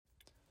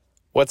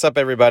What's up,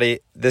 everybody?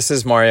 This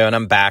is Mario, and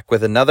I'm back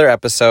with another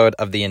episode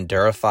of the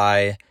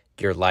Endurify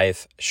Your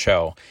Life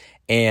show.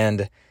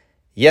 And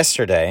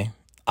yesterday,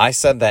 I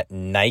said that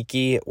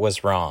Nike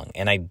was wrong,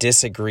 and I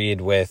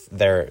disagreed with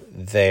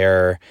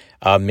their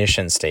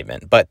mission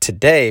statement. But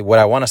today, what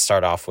I want to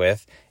start off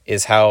with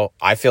is how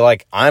I feel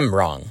like I'm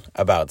wrong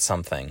about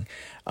something.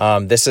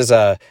 This is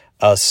a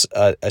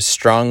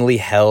strongly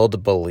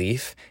held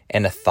belief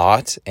and a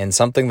thought, and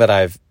something that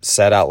I've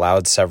said out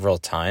loud several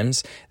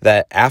times,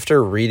 that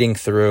after reading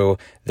through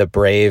the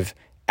Brave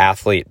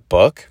Athlete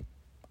book,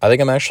 I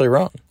think I'm actually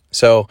wrong.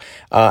 So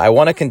I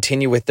want to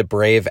continue with the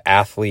Brave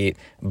Athlete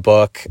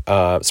book,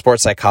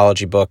 sports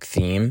psychology book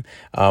theme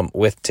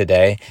with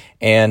today.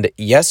 And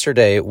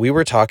yesterday we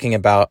were talking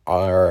about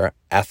our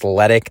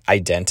athletic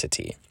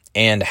identity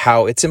and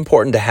how it's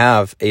important to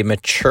have a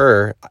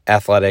mature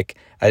athletic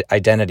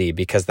identity,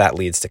 because that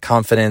leads to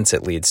confidence,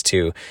 it leads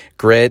to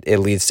grit, it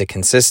leads to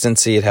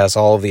consistency, it has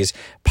all of these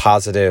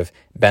positive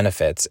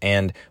benefits.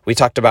 And we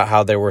talked about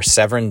how there were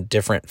 7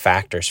 different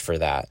factors for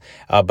that.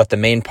 But the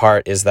main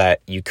part is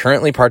that you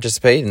currently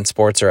participate in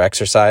sports or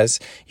exercise,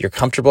 you're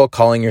comfortable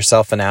calling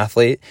yourself an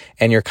athlete,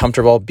 and you're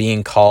comfortable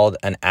being called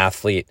an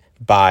athlete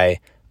by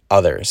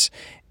others.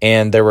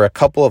 And there were a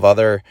couple of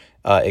other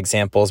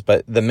examples,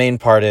 but the main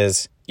part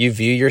is you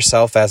view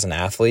yourself as an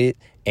athlete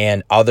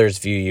and others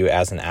view you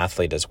as an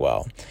athlete as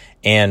well.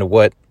 And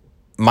what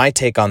my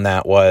take on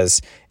that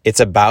was, it's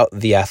about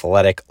the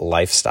athletic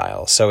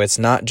lifestyle. So it's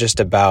not just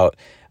about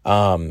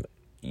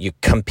you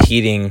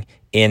competing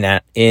in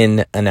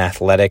an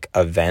athletic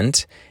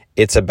event.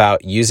 It's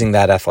about using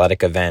that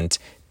athletic event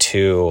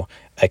to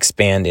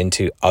expand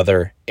into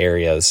other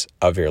areas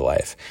of your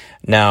life.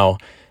 Now,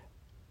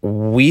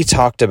 we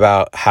talked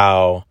about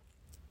how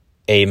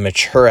a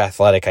mature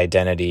athletic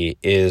identity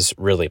is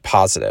really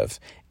positive.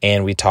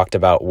 And we talked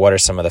about what are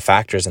some of the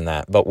factors in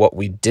that. But what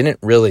we didn't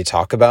really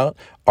talk about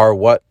are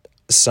what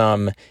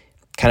some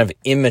kind of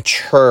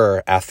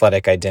immature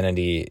athletic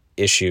identity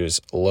issues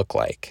look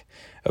like.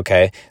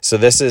 Okay. So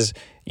this is,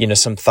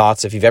 some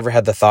thoughts. If you've ever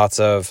had the thoughts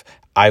of,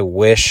 I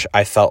wish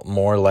I felt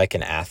more like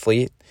an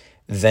athlete,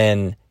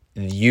 then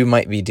you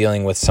might be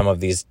dealing with some of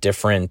these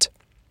different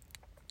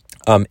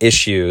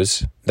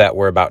issues that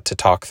we're about to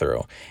talk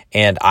through.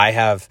 And I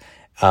have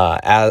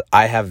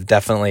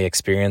definitely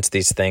experienced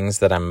these things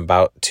that I'm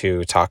about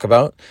to talk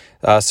about.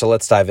 So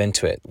let's dive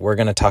into it. We're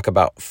going to talk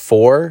about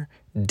 4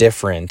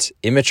 different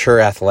immature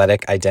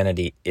athletic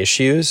identity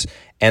issues,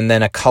 and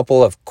then a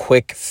couple of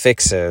quick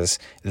fixes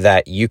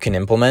that you can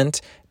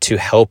implement to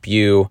help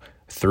you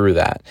through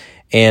that.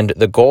 And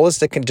the goal is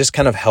to just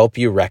kind of help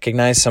you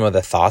recognize some of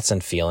the thoughts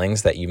and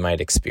feelings that you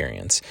might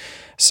experience.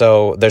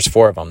 So there's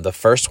 4 of them. The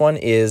first one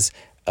is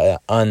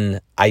an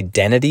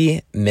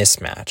identity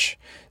mismatch.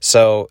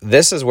 So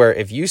this is where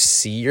if you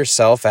see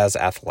yourself as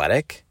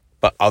athletic,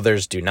 but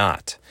others do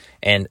not,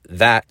 and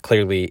that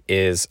clearly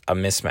is a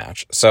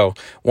mismatch. So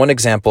one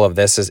example of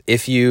this is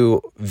if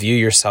you view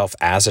yourself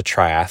as a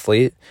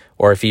triathlete,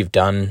 or if you've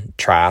done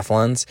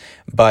triathlons,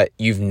 but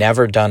you've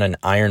never done an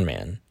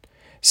Ironman.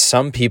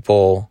 Some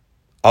people,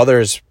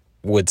 others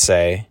would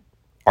say,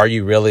 are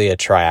you really a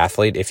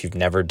triathlete if you've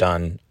never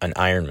done an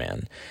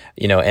Ironman?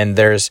 And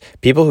there's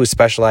people who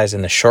specialize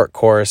in the short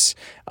course,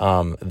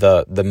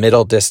 the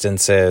middle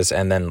distances,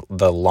 and then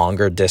the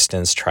longer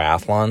distance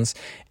triathlons.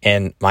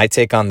 And my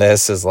take on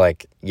this is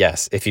like,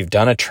 yes, if you've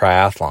done a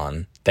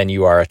triathlon, then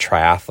you are a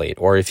triathlete.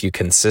 Or if you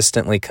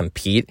consistently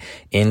compete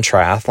in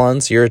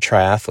triathlons, you're a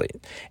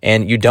triathlete.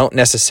 And you don't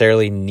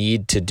necessarily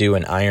need to do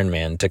an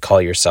Ironman to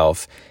call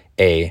yourself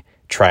a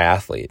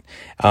triathlete.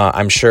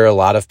 I'm sure a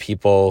lot of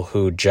people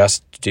who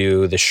just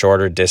do the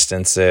shorter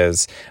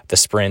distances, the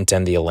sprint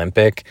and the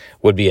Olympic,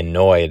 would be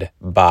annoyed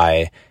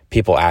by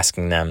people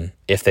asking them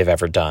if they've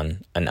ever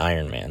done an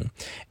Ironman.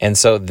 And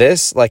so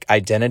this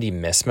identity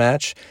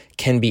mismatch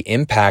can be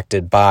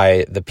impacted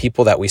by the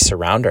people that we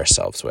surround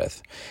ourselves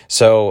with.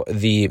 So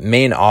the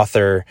main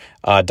author,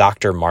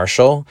 Dr.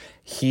 Marshall,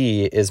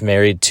 he is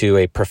married to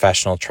a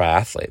professional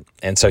triathlete.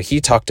 And so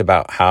he talked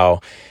about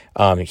how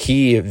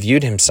he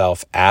viewed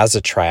himself as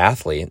a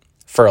triathlete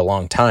for a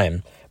long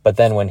time, but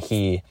then when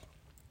he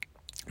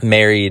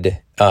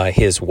married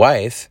his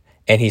wife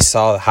and he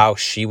saw how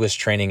she was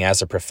training as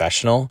a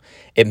professional,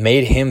 it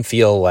made him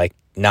feel like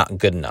not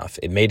good enough.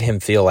 It made him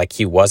feel like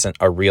he wasn't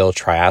a real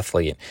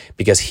triathlete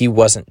because he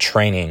wasn't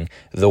training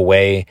the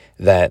way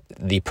that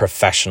the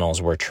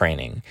professionals were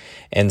training.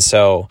 And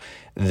so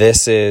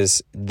this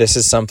is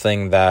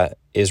something that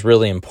is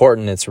really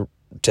important. It's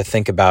to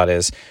think about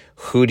is,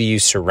 who do you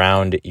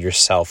surround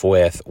yourself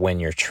with when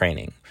you're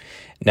training?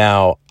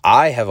 Now,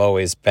 I have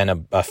always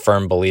been a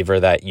firm believer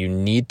that you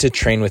need to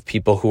train with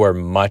people who are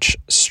much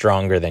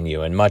stronger than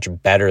you and much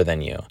better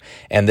than you.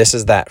 And this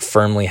is that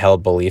firmly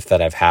held belief that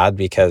I've had,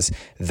 because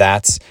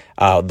that's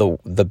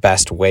the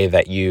best way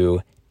that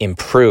you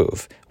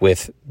improve,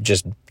 with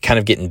just kind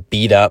of getting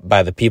beat up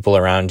by the people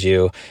around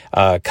you,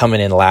 coming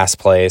in last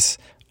place,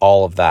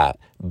 all of that.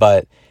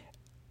 But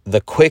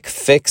the quick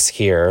fix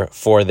here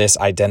for this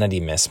identity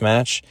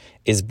mismatch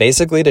is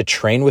basically to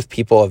train with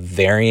people of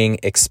varying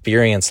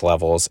experience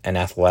levels and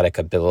athletic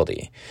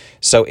ability.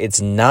 So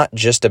it's not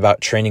just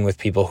about training with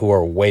people who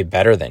are way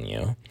better than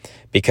you,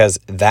 because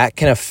that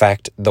can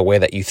affect the way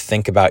that you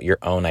think about your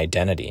own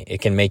identity.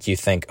 It can make you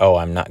think, oh,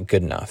 I'm not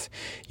good enough.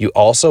 You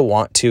also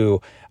want to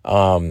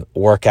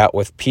work out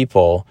with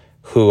people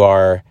who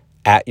are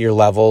at your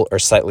level or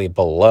slightly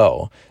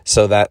below,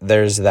 so that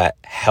there's that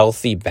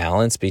healthy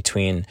balance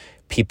between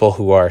people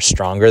who are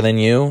stronger than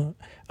you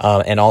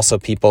and also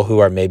people who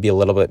are maybe a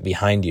little bit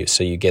behind you,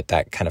 so you get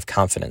that kind of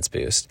confidence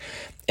boost.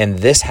 And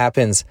this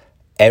happens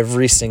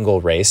every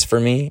single race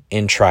for me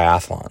in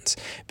triathlons,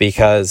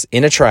 because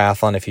in a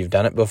triathlon, if you've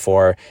done it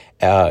before,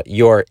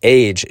 your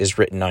age is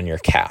written on your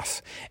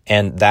calf,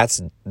 and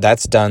that's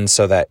done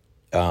so that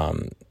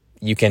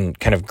you can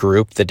kind of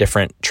group the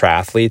different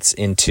triathletes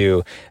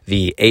into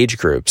the age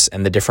groups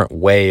and the different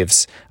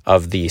waves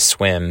of the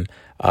swim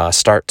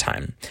start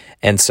time.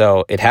 And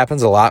so it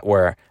happens a lot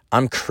where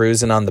I'm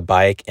cruising on the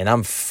bike and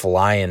I'm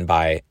flying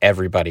by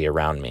everybody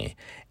around me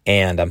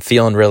and I'm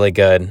feeling really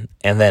good.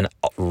 And then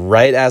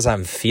right as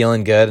I'm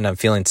feeling good and I'm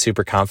feeling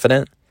super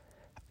confident,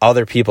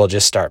 other people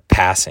just start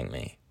passing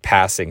me.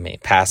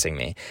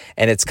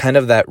 And it's kind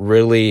of that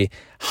really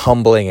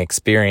humbling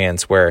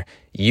experience where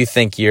you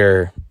think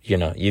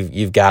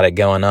you've got it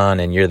going on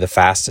and you're the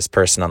fastest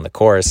person on the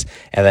course.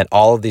 And then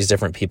all of these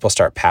different people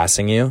start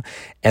passing you.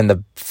 And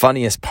the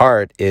funniest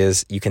part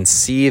is you can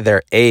see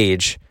their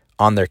age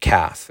on their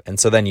calf. And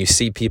so then you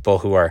see people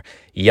who are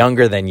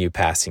younger than you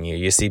passing you.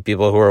 You see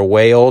people who are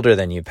way older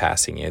than you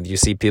passing you. You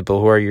see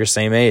people who are your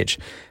same age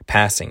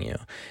passing you.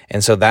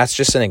 And so that's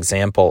just an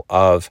example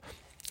of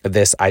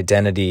this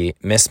identity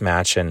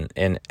mismatch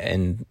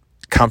and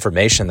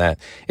confirmation that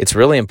it's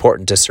really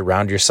important to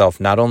surround yourself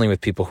not only with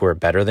people who are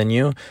better than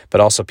you, but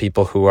also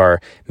people who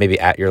are maybe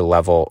at your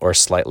level or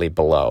slightly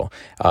below.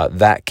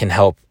 That can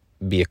help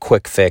be a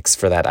quick fix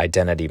for that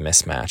identity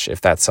mismatch if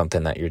that's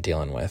something that you're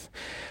dealing with.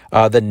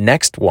 The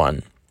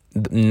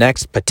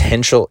next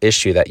potential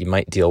issue that you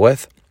might deal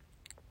with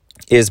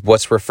is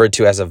what's referred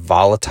to as a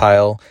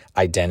volatile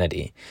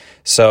identity.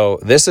 So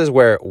this is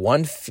where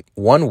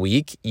one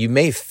week you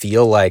may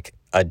feel like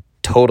a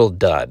total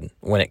dud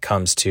when it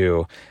comes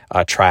to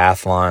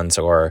triathlons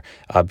or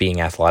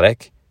being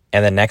athletic.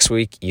 And the next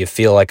week you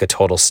feel like a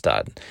total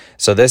stud.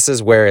 So this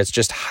is where it's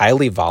just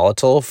highly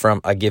volatile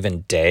from a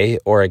given day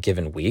or a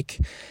given week.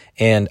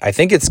 And I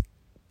think it's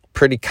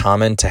pretty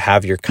common to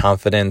have your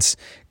confidence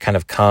kind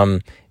of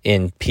come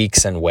in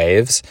peaks and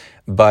waves,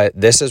 but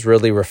this is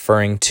really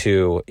referring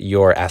to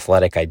your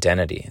athletic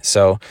identity.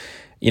 So,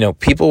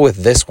 people with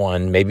this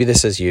one, maybe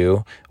this is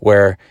you,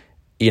 where,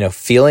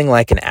 feeling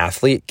like an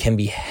athlete can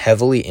be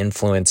heavily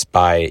influenced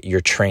by your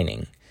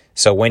training.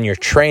 So when you're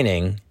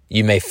training,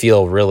 you may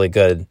feel really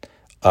good.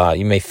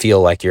 You may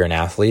feel like you're an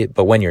athlete,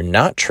 but when you're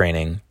not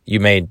training, you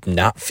may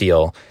not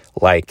feel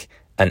like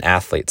an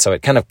athlete. So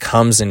it kind of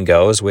comes and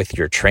goes with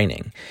your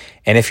training.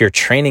 And if your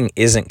training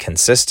isn't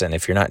consistent,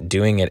 if you're not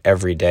doing it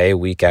every day,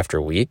 week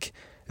after week,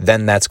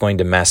 then that's going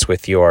to mess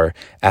with your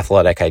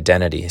athletic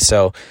identity.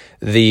 So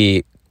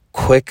the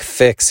quick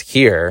fix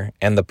here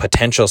and the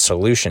potential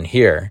solution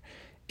here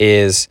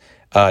is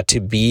to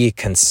be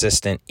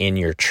consistent in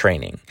your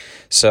training.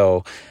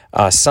 So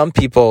some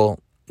people,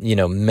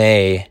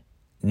 may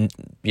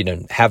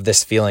have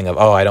this feeling of,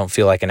 I don't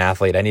feel like an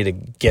athlete. I need to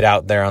get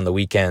out there on the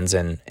weekends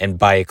and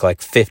bike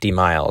like 50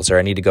 miles, or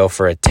I need to go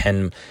for a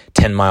 10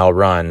 mile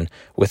run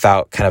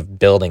without kind of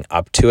building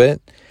up to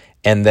it.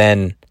 And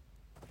then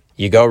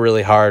you go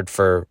really hard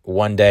for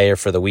one day or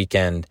for the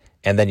weekend,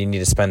 and then you need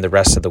to spend the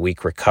rest of the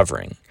week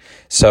recovering.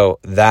 So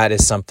that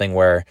is something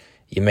where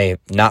you may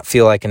not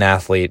feel like an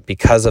athlete.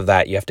 Because of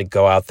that, you have to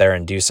go out there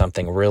and do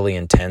something really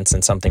intense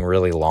and something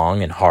really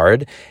long and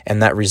hard,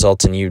 and that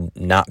results in you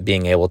not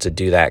being able to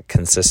do that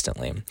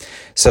consistently.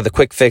 So the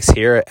quick fix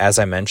here, as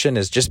I mentioned,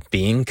 is just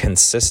being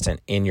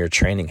consistent in your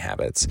training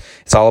habits.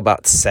 It's all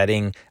about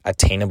setting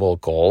attainable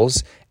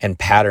goals and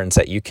patterns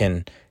that you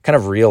can kind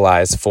of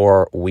realize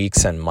for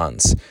weeks and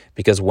months.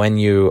 Because when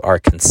you are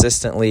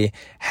consistently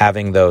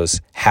having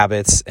those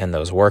habits and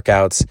those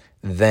workouts,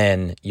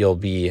 then it'll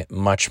be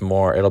much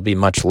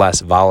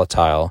less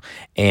volatile,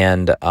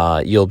 and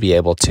you'll be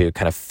able to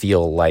kind of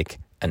feel like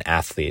an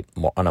athlete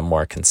on a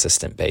more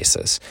consistent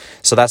basis.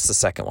 So that's the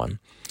second one.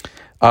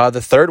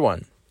 The third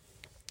one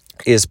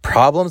is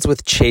problems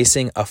with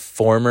chasing a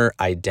former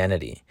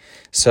identity.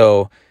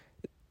 So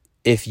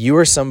if you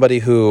are somebody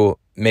who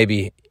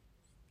maybe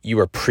you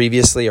were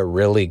previously a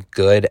really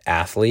good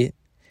athlete,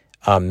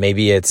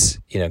 maybe it's,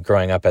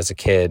 growing up as a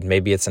kid,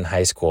 maybe it's in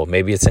high school,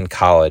 maybe it's in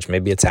college,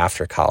 maybe it's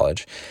after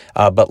college,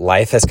 but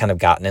life has kind of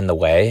gotten in the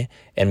way,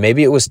 and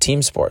maybe it was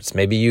team sports.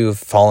 Maybe you've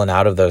fallen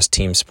out of those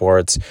team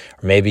sports,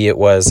 or maybe it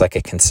was like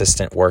a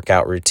consistent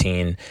workout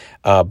routine,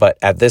 but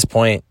at this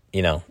point,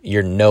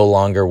 you're no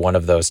longer one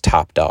of those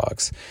top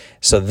dogs.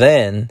 So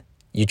then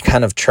you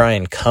kind of try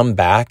and come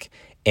back,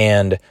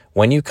 and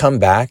when you come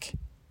back,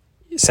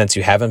 since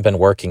you haven't been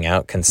working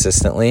out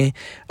consistently,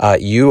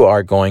 you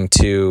are going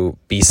to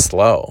be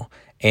slow.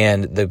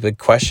 And the big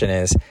question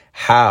is,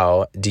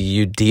 how do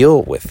you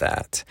deal with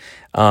that?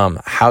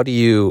 How do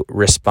you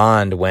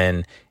respond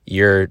when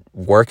you're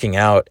working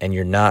out and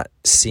you're not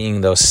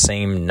seeing those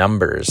same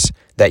numbers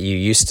that you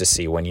used to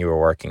see when you were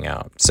working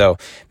out? So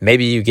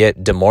maybe you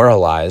get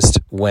demoralized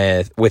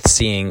with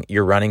seeing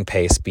your running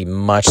pace be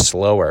much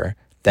slower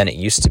than it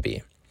used to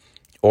be,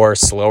 or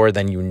slower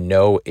than you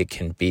know it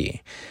can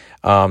be.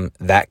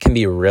 That can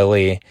be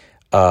really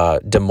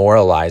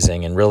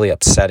demoralizing and really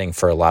upsetting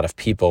for a lot of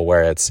people,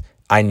 where it's,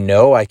 I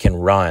know I can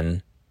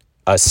run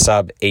a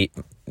sub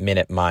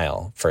 8-minute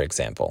mile, for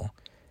example,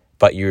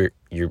 but you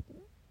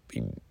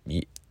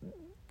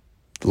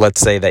let's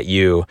say that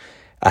you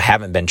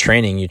haven't been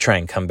training, you try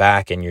and come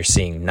back and you're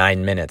seeing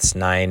 9 minutes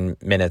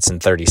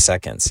and 30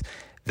 seconds.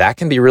 That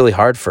can be really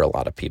hard for a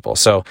lot of people.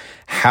 So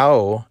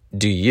how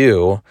do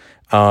you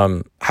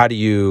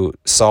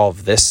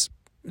solve this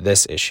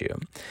issue?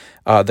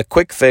 The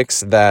quick fix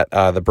that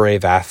the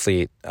Brave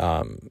Athlete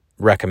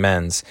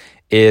recommends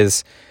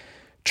is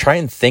try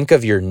and think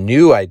of your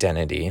new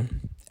identity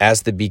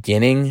as the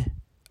beginning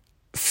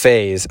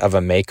phase of a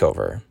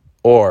makeover,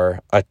 or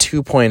a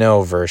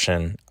 2.0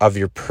 version of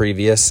your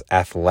previous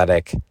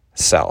athletic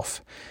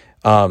self.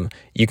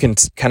 You can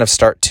kind of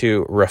start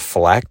to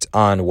reflect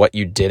on what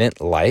you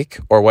didn't like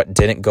or what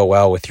didn't go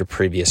well with your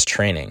previous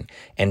training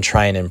and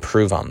try and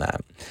improve on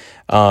that.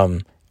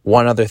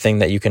 One other thing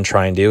that you can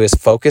try and do is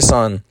focus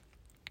on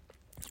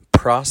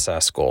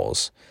process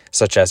goals,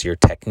 such as your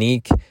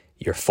technique,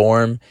 your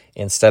form,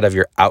 instead of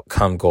your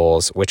outcome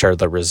goals, which are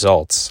the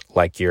results,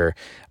 like your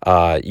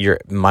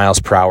miles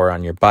per hour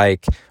on your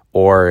bike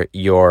or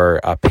your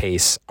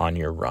pace on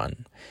your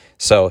run.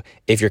 So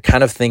if you're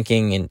kind of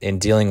thinking in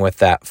dealing with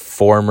that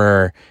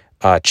former,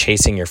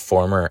 chasing your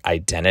former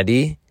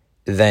identity,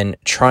 then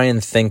try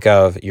and think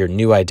of your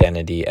new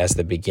identity as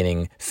the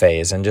beginning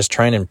phase and just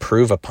try and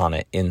improve upon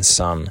it in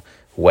some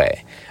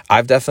way.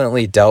 I've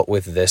definitely dealt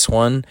with this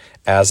one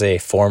as a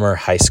former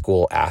high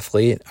school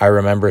athlete. I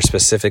remember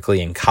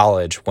specifically in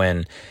college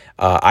when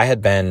I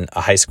had been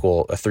a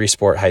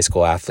 3-sport high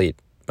school athlete,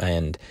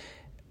 and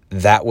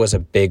that was a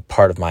big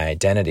part of my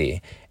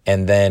identity.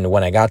 And then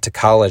when I got to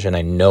college and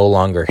I no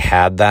longer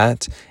had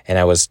that, and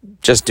I was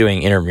just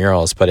doing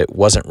intramurals, but it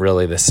wasn't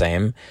really the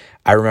same,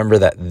 I remember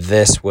that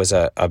this was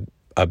a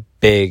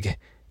big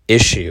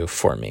issue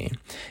for me.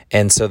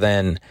 And so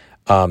then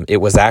it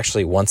was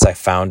actually once I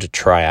found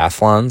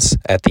triathlons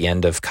at the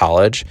end of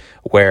college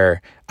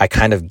where I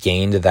kind of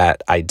gained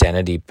that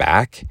identity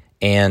back,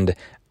 and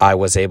I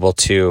was able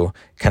to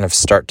kind of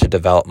start to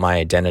develop my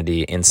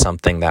identity in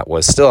something that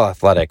was still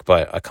athletic,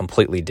 but a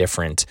completely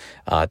different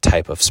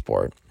type of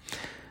sport.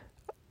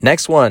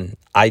 Next one,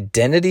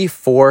 identity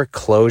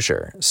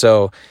foreclosure.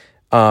 So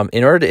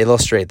in order to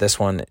illustrate this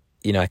one,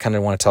 I kind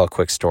of want to tell a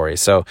quick story.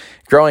 So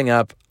growing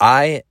up,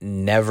 I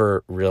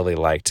never really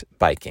liked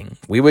biking.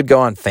 We would go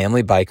on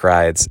family bike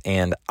rides,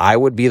 and I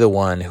would be the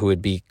one who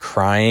would be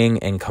crying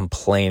and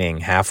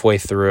complaining halfway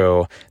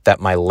through that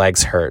my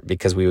legs hurt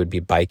because we would be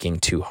biking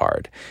too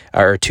hard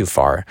or too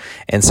far.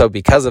 And so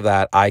because of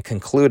that, I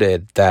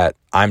concluded that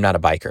I'm not a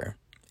biker.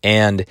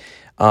 And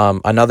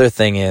another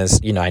thing is,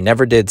 I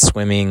never did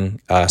swimming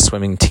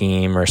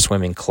team or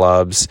swimming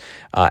clubs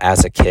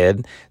as a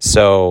kid.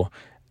 So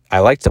I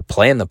like to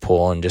play in the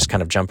pool and just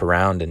kind of jump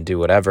around and do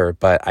whatever,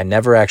 but I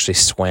never actually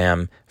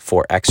swam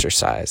for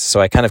exercise. So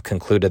I kind of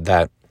concluded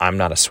that I'm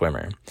not a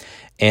swimmer.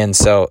 And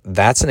so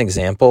that's an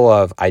example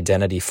of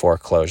identity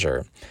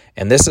foreclosure.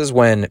 And this is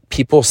when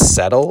people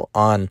settle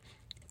on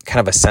kind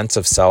of a sense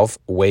of self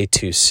way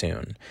too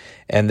soon.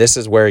 And this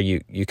is where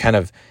you kind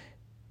of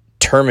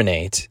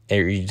terminate, or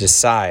you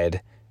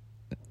decide,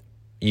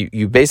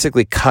 you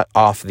basically cut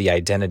off the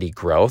identity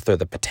growth or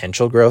the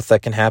potential growth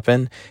that can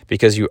happen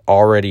because you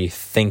already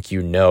think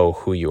you know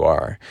who you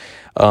are.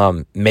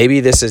 Maybe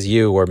this is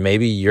you, or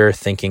maybe you're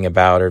thinking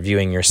about or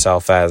viewing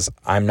yourself as,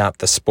 I'm not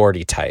the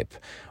sporty type,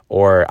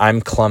 or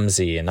I'm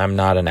clumsy and I'm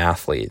not an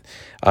athlete.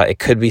 It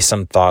could be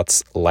some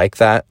thoughts like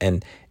that.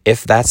 And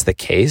if that's the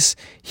case,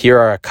 here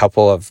are a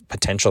couple of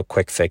potential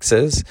quick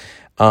fixes.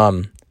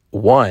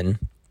 One,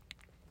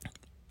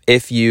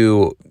 if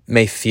you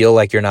may feel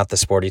like you're not the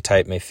sporty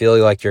type, may feel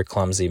like you're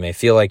clumsy, may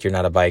feel like you're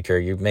not a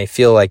biker, you may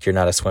feel like you're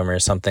not a swimmer,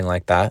 something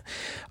like that,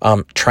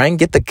 try and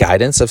get the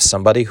guidance of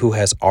somebody who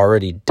has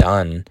already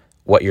done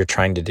what you're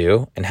trying to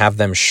do and have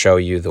them show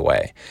you the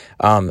way.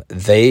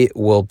 They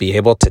will be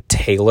able to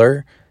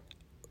tailor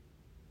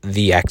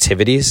the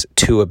activities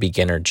to a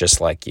beginner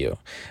just like you.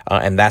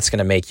 And that's going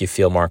to make you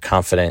feel more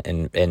confident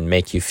and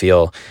make you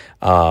feel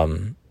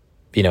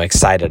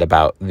excited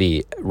about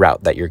the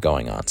route that you're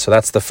going on. So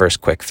that's the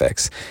first quick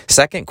fix.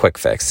 Second quick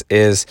fix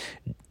is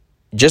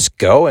just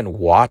go and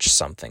watch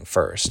something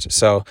first.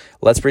 So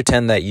let's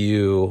pretend that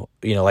you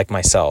like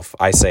myself,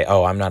 I say,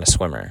 oh, I'm not a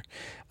swimmer.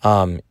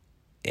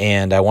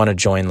 And I want to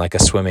join like a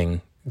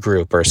swimming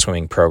group or a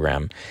swimming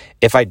program.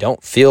 If I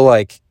don't feel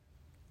like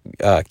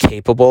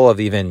capable of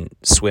even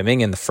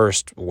swimming in the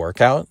first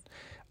workout,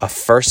 a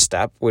first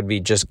step would be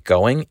just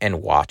going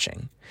and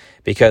watching.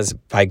 Because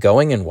by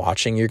going and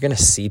watching, you're going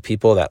to see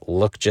people that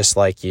look just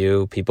like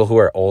you, people who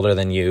are older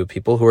than you,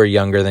 people who are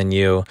younger than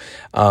you,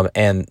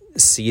 and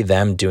see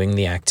them doing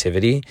the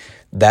activity.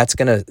 That's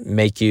going to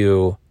make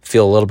you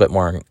feel a little bit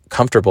more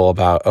comfortable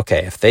about,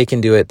 okay, if they can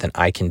do it, then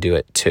I can do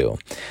it too.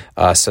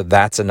 So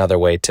that's another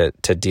way to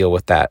deal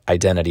with that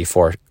identity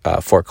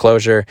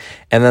foreclosure.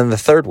 And then the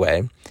third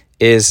way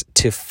is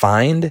to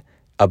find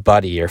a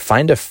buddy or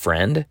find a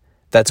friend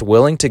that's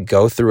willing to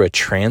go through a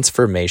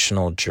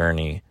transformational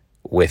journey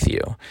with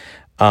you.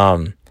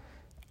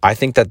 I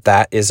think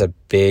that is a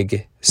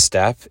big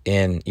step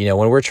in,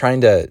 when we're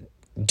trying to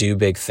do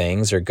big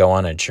things or go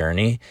on a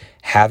journey,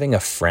 having a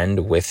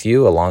friend with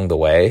you along the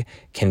way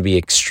can be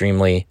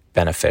extremely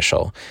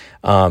beneficial.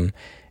 And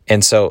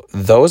so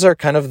those are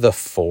kind of the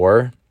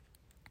 4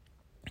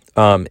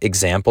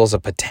 examples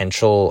of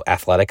potential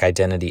athletic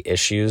identity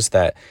issues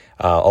that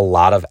a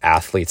lot of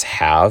athletes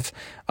have.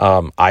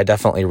 I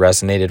definitely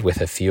resonated with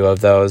a few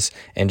of those.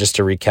 And just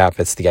to recap,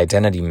 it's the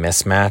identity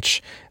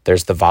mismatch.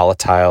 There's the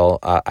volatile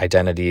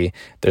identity.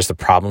 There's the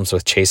problems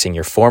with chasing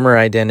your former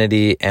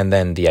identity, and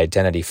then the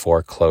identity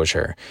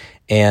foreclosure.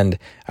 And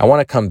I want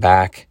to come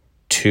back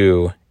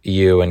to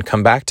you and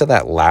come back to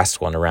that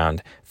last one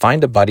around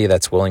find a buddy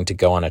that's willing to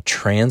go on a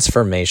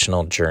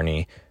transformational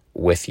journey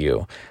with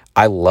you.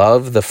 I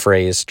love the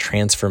phrase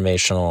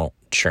transformational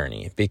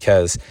journey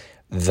because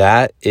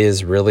that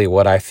is really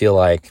what I feel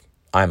like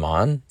I'm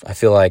on. I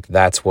feel like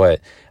that's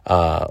what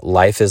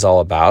life is all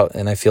about.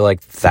 And I feel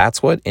like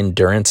that's what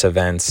endurance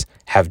events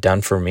have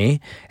done for me.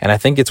 And I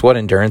think it's what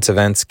endurance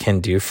events can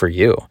do for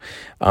you.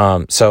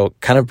 So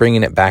kind of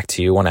bringing it back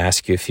to you, I want to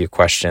ask you a few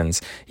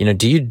questions.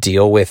 Do you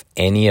deal with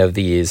any of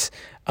these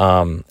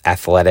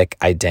athletic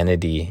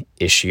identity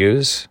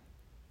issues?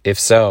 If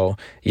so,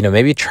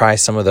 maybe try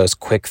some of those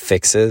quick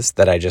fixes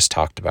that I just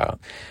talked about.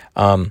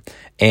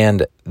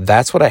 And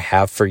that's what I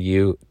have for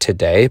you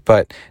today.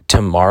 But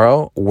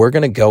tomorrow, we're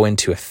going to go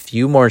into a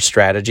few more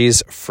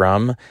strategies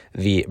from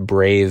the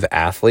Brave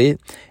athlete.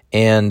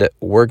 And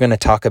we're going to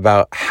talk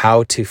about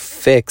how to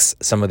fix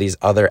some of these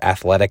other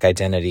athletic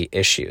identity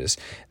issues.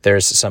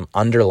 There's some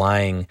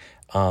underlying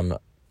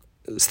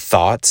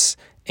thoughts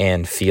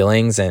and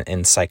feelings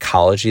and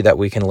psychology that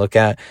we can look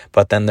at.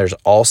 But then there's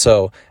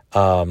also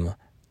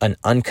an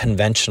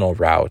unconventional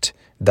route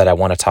that I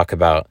want to talk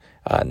about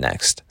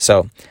next.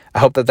 So I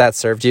hope that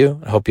served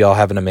you. I hope you all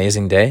have an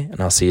amazing day, and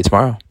I'll see you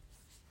tomorrow.